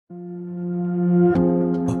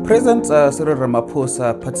President Cyril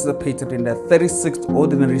Ramaphosa participated in the 36th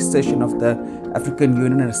ordinary session of the African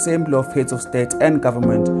Union Assembly of Heads of State and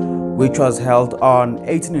Government, which was held on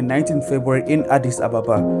 18 and 19 February in Addis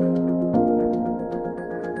Ababa.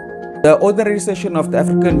 The ordinary session of the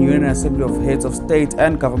African Union Assembly of Heads of State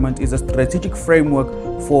and Government is a strategic framework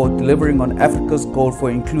for delivering on Africa's goal for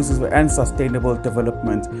inclusive and sustainable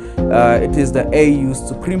development. It is the AU's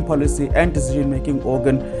supreme policy and decision-making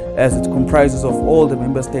organ, as it comprises of all the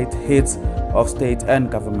member state heads of state and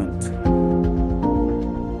government.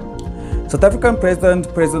 South African President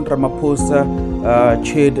Ramaphosa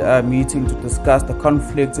chaired a meeting to discuss the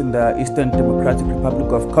conflicts in the Eastern Democratic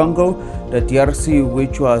Republic of Congo, the DRC,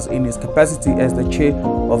 which was in his capacity as the chair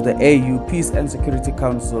of the AU Peace and Security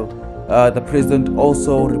Council. The president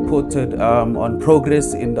also reported on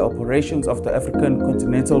progress in the operations of the African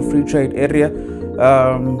Continental Free Trade Area.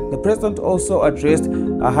 The president also addressed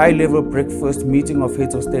a high-level breakfast meeting of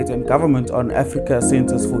heads of state and government on Africa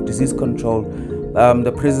Centers for Disease Control.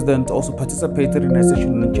 The president also participated in a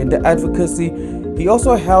session on gender advocacy. He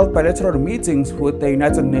also held bilateral meetings with the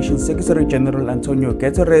United Nations Secretary General Antonio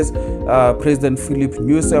Guterres, President Philip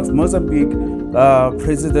Nyusi of Mozambique,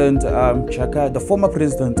 the former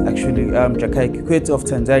president Jakaya Kikwete of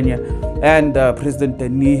Tanzania, and President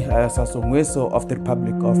Denis Sassou Nguesso of the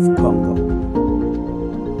Republic of Congo.